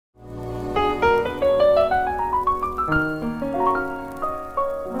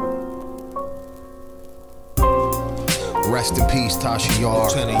Rest in peace, Tasha Yar.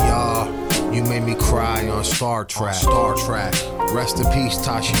 Lieutenant Yar, you made me cry on Star Trek. Rest in peace,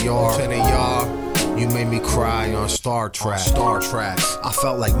 Tasha Yar. Lieutenant Yar, you made me cry on Star Trek. I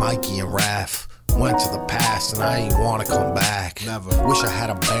felt like Mikey and Raph. Went to the past and I ain't wanna come back. Never. Wish I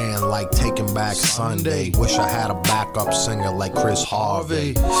had a band like Taking Back Sunday. Wish I had a backup singer like Chris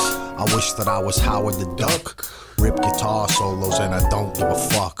Harvey. I wish that I was Howard the Duck. Rip guitar solos and I don't give a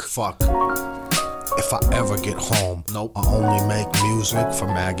fuck. If I ever get home, nope, I only make music for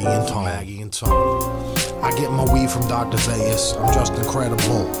Maggie and Tom. I get my weed from Dr. Zayas. I'm just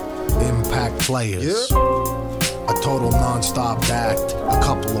incredible. Impact players. A total non-stop act. A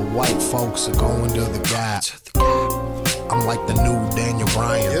couple of white folks are going to the Gap. I'm like the new Daniel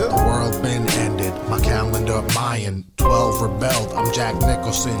Bryan. The world been ended, my calendar Mayan. 12 rebelled, I'm Jack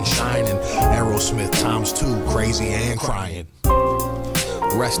Nicholson shining. Aerosmith times 2, crazy and crying.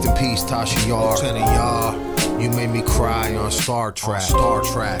 Rest in peace, Tasha Yar. Lieutenant Yar, you made me cry on Star Trek.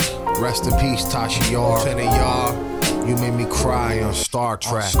 Rest in peace, Tasha Yar. Lieutenant Yar, you made me cry on Star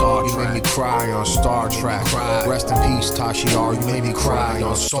Trek. You made me cry on Star Trek. Rest in peace, Tasha Yar, you made me cry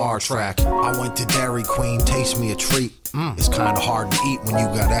on Star Trek. I went to Dairy Queen, taste me a treat. It's kinda hard to eat when you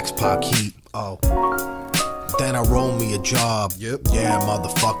got X-Pac heat. Then I roll me a job. Yeah,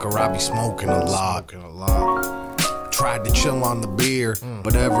 motherfucker, I be smoking a lot. Tried to chill on the beer,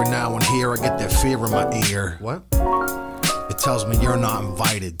 but every now and here I get that fear in my ear. What? It tells me you're not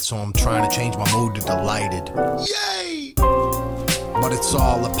invited, so I'm trying to change my mood to delighted. Yay! But it's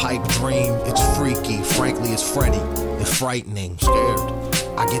all a pipe dream, it's freaky, frankly it's Freddy, it's frightening, scared.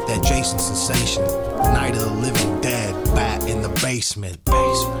 I get that Jason sensation, Night of the Living Dead, bat in the basement.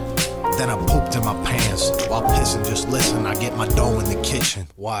 Then I pooped in my pants, while pissing just listen, I get my dough in the kitchen.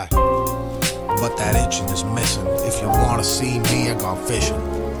 Why? But that itching is missing, if you wanna see me, I gone fishing.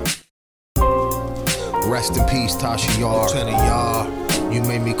 Rest in peace, Tasha Yar. Lieutenant Yar, you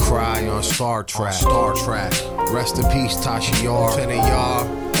made me cry on Star Trek. Rest in peace, Tasha Yar. Lieutenant Yar,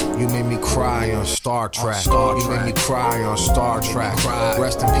 you made me cry on Star Trek. You made me cry on Star Trek.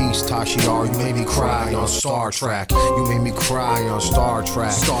 Rest in peace, Tasha Yar, you made me cry on Star Trek. You made me cry on Star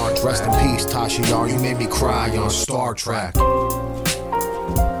Trek. Rest in peace, Tasha Yar, you made me cry on Star Trek.